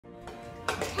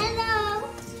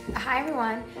Hi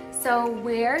everyone. So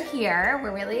we're here,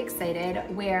 we're really excited.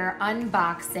 We're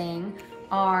unboxing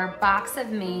our Box of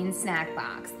Maine snack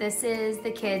box. This is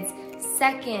the kids'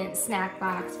 second snack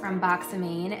box from Box of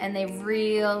Maine, and they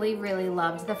really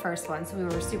loved the first one. So we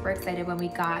were super excited when we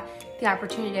got the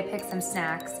opportunity to pick some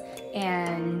snacks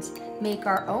and make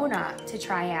our own up to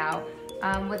try out.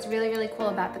 What's really cool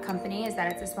about the company is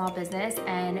that it's a small business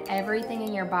and everything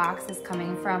in your box is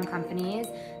coming from companies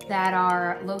that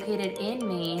are located in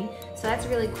Maine. So that's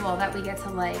really cool that we get to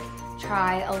like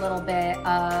try a little bit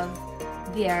of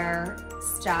their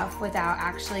stuff without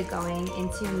actually going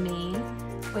into Maine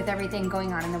with everything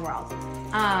going on in the world.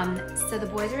 So the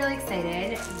boys are really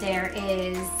excited. There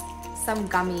is some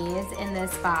gummies in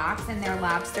this box and they're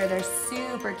lobster. They're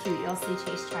super cute. You'll see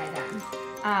Chase try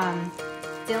them.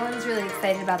 Dylan's really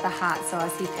excited about the hot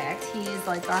sauce he picked. He's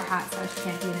like our hot sauce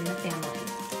champion in the family.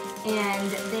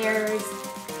 And there's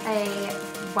a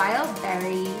wild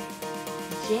berry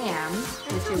jam,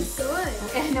 which is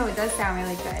good. No, it does sound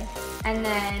really good. And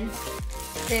then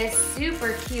this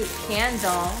super cute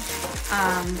candle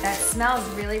that smells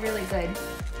really good.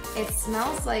 It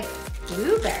smells like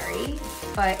blueberry,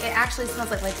 but it actually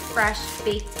smells like fresh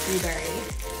baked blueberry,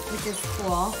 which is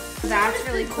cool. So that's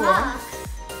really cool.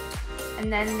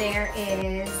 And then there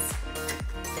is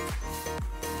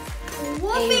a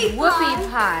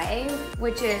whoopie pie,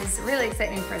 which is really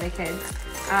exciting for the kids.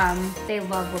 They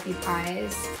love whoopie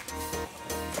pies.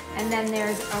 And then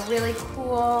there's a really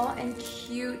cool and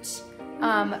cute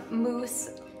mousse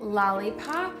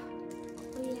lollipop.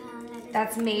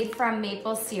 That's made from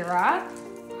maple syrup.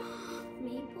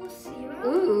 Maple syrup?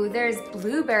 Ooh, there's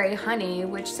blueberry honey,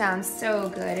 which sounds so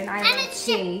good. And it's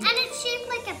shaped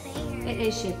like a bear. It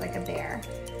is shaped like a bear.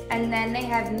 And then they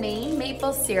have Maine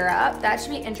maple syrup. That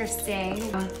should be interesting.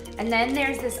 And then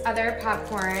there's this other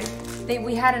popcorn.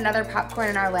 We had another popcorn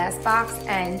in our last box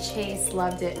and Chase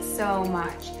loved it so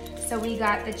much. So we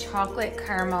got the chocolate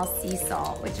caramel sea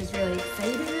salt, which is really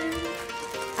exciting.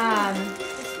 All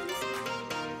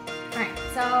right,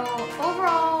 so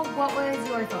overall, what was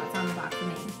your thoughts on the Box of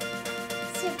Maine?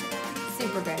 Super good.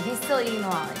 Super good. He's still eating the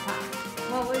lollipop.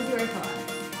 What was your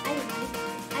thoughts? I love it.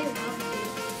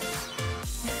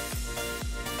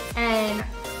 And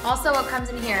also what comes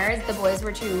in here is the boys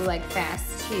were too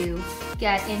fast to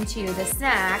get into the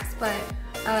snacks, but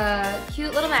a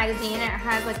cute little magazine. It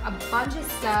has a bunch of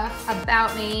stuff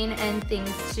about Maine and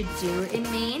things to do in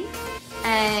Maine.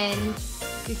 And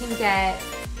you can get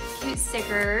cute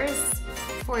stickers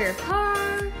for your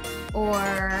car,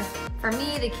 or for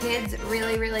me, the kids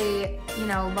really,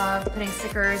 love putting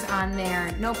stickers on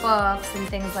their notebooks and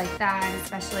things like that,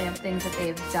 especially of things that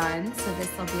they've done. So this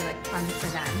will be fun for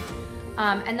them.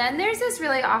 And then there's this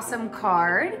really awesome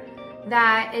card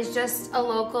that is just a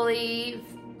locally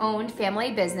owned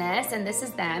family business, and this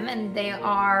is them, and they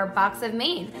are Box of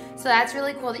Maine. So that's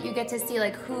really cool that you get to see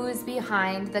who's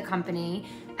behind the company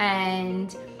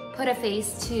and put a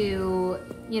face to,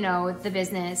 the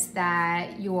business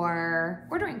that you're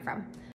ordering from.